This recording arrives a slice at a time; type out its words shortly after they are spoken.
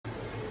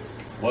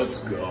Let's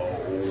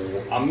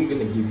go. I'm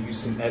gonna give you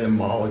some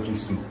etymology,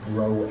 some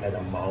bro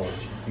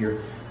etymology here.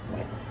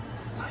 My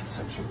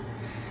biceps are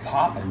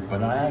popping,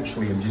 but I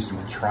actually am just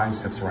doing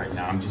triceps right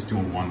now. I'm just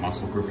doing one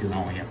muscle group because I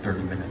only have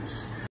 30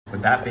 minutes.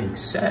 But that being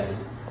said,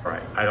 all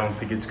right, I don't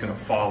think it's gonna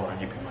fall or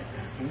anything like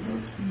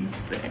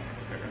that.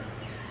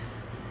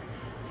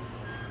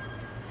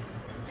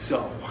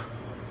 So,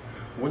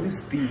 what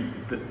is the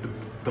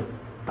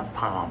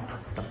pomp?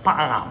 The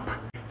pomp.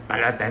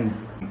 Better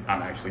than,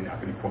 I'm actually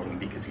not going to quote him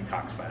because he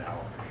talks about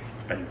how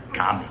it's been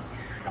common.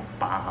 The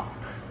pomp.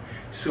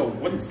 So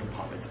what is the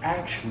pomp? It's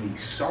actually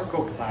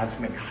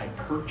sarcoplasmic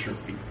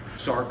hypertrophy.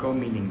 Sarco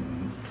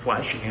meaning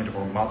flesh and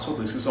or muscle.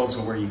 This is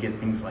also where you get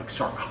things like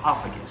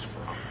sarcophagus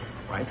from,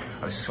 right?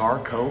 A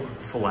sarco,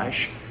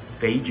 flesh,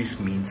 phagus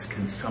means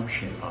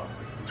consumption of.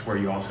 It's where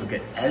you also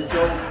get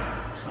esophagus,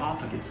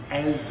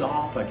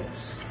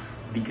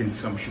 the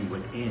consumption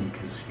within,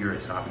 because your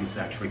esophagus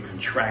actually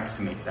contracts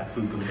to make that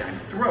food go down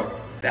your throat.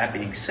 That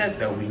being said,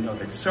 though, we know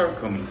that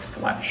sarco means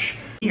flesh.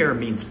 Mere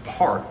means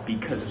part,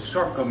 because a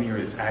sarcomere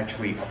is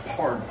actually a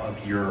part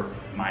of your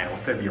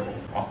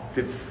myofibrils.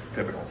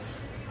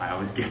 I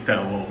always get that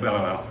a little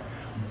bit,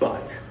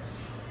 but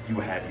you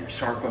have your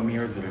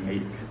sarcomeres that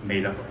are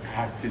made up of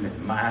actin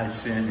and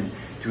myosin and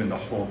doing the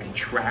whole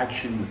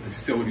contraction with the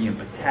sodium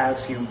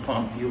potassium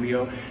pump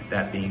dealio.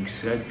 That being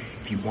said,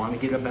 if you want to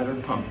get a better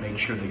pump, make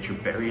sure that you're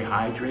very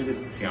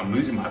hydrated. See, I'm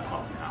losing my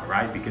pump now,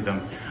 right? Because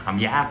I'm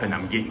yapping,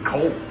 I'm getting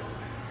cold.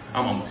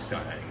 I'm almost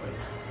done anyways.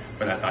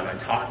 But I thought I'd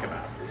talk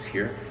about this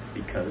here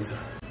because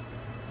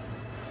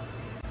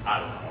I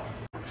don't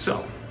know.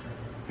 So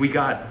we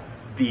got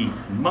the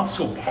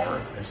muscle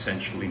part,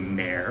 essentially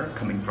mare,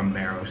 coming from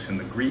meros in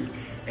the Greek,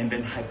 and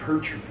then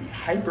hypertrophy.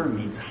 Hyper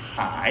means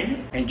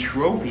high, and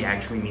trophy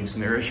actually means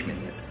nourishment.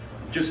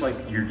 Just like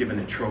you're given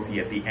a trophy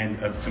at the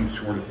end of some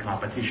sort of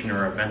competition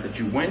or event that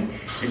you win,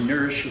 it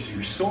nourishes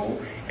your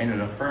soul, and it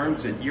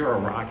affirms that you're a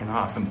rockin'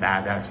 awesome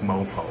badass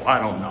mofo. I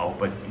don't know,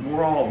 but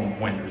we're all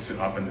winners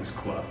up in this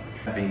club.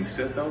 That being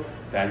said though,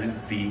 that is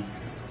the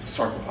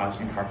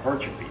sarcoplasmic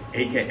hypertrophy,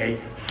 aka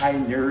high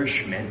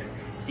nourishment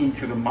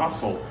into the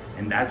muscle.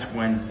 And that's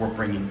when we're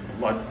bringing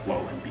blood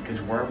flow in, because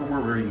wherever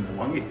we're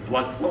bringing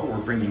blood flow, we're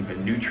bringing the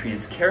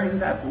nutrients carrying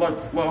that blood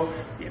flow.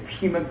 We have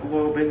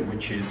hemoglobin,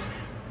 which is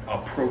a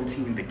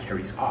protein that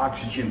carries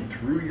oxygen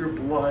through your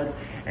blood.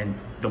 And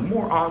the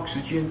more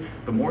oxygen,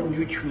 the more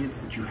nutrients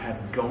that you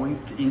have going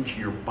into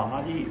your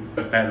body,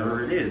 the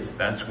better it is.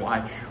 That's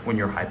why when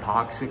you're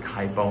hypoxic,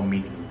 hypo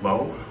meaning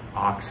low,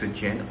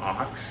 oxygen,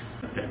 ox,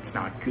 that's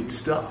not good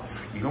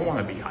stuff. You don't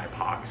want to be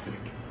hypoxic.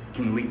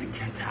 Can lead to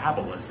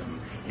catabolism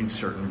in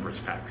certain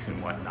respects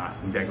and whatnot,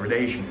 and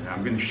degradation. And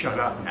I'm going to shut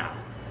up now.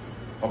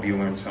 Hope you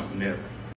learned something new.